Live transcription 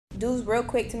dudes real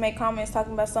quick to make comments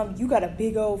talking about something. You got a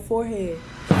big old forehead.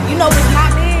 You know what's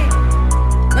not big?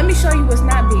 Let me show you what's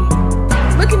not big.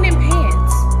 Look in them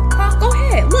pants. Huh? Go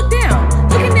ahead. Look down.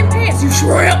 Look in them pants, you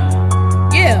shrimp.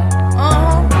 Yeah.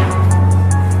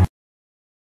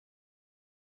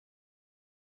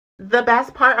 The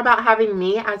best part about having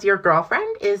me as your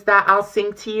girlfriend is that I'll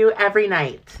sing to you every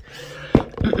night.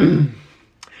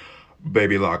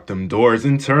 Baby, lock them doors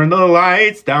and turn the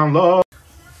lights down low.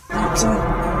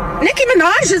 Nicki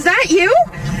Minaj, is that you?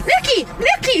 Nicki,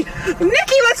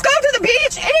 let's go to the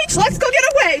beach. H, let's go get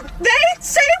away. They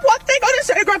say what they gonna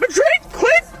say. Grab a drink,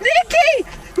 quit. Nicki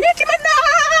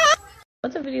Minaj.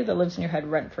 What's a video that lives in your head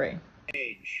rent-free?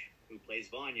 Page, who plays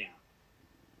Vanya.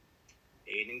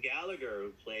 Aidan Gallagher,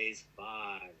 who plays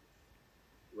Five.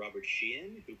 Robert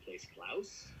Sheehan, who plays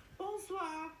Klaus.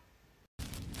 Bonsoir.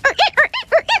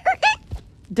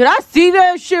 Did I see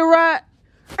that shit right?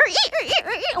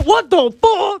 What the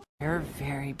fuck? You're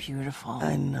very beautiful.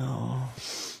 I know.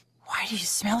 Why do you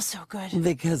smell so good?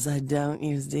 Because I don't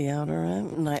use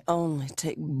deodorant and I only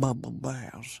take bubble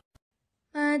baths.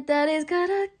 My daddy's got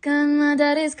a gun, my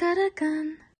daddy's got a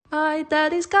gun. My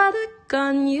daddy's got a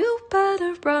gun, you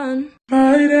better run.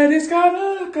 My daddy's got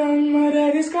a gun, my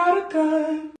daddy's got a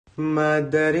gun. My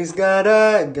daddy's got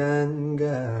a gun,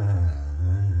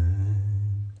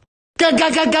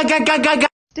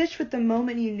 Stitch with the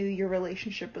moment you knew your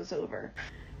relationship was over.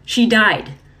 She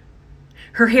dyed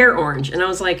her hair orange, and I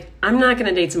was like, I'm not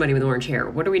gonna date somebody with orange hair.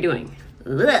 What are we doing?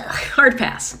 Ugh, hard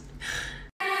pass.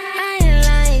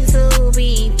 I like to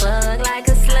be bugged like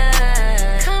a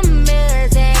slug. Come here,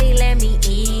 daddy, let me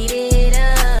eat it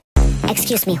up.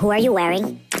 Excuse me, who are you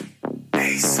wearing?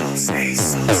 ASOS,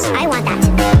 ASOS. I want that.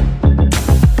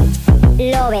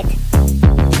 Love it.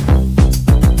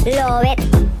 Love it.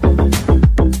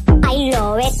 I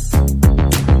love it.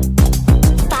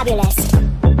 Fabulous.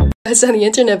 Us on the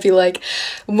internet be like,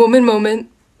 woman moment.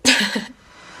 But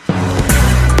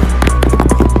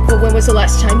when was the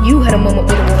last time you had a moment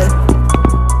with a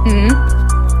woman?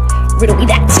 Riddle me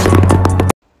that.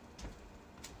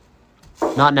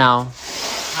 Not now.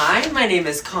 Hi, my name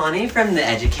is Connie from the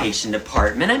Education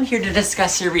Department. I'm here to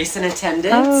discuss your recent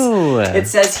attendance. Oh. It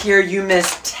says here you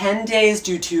missed 10 days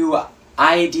due to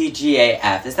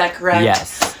IDGAF. Is that correct?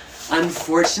 Yes.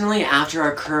 Unfortunately, after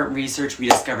our current research, we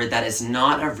discovered that is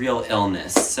not a real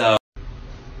illness, so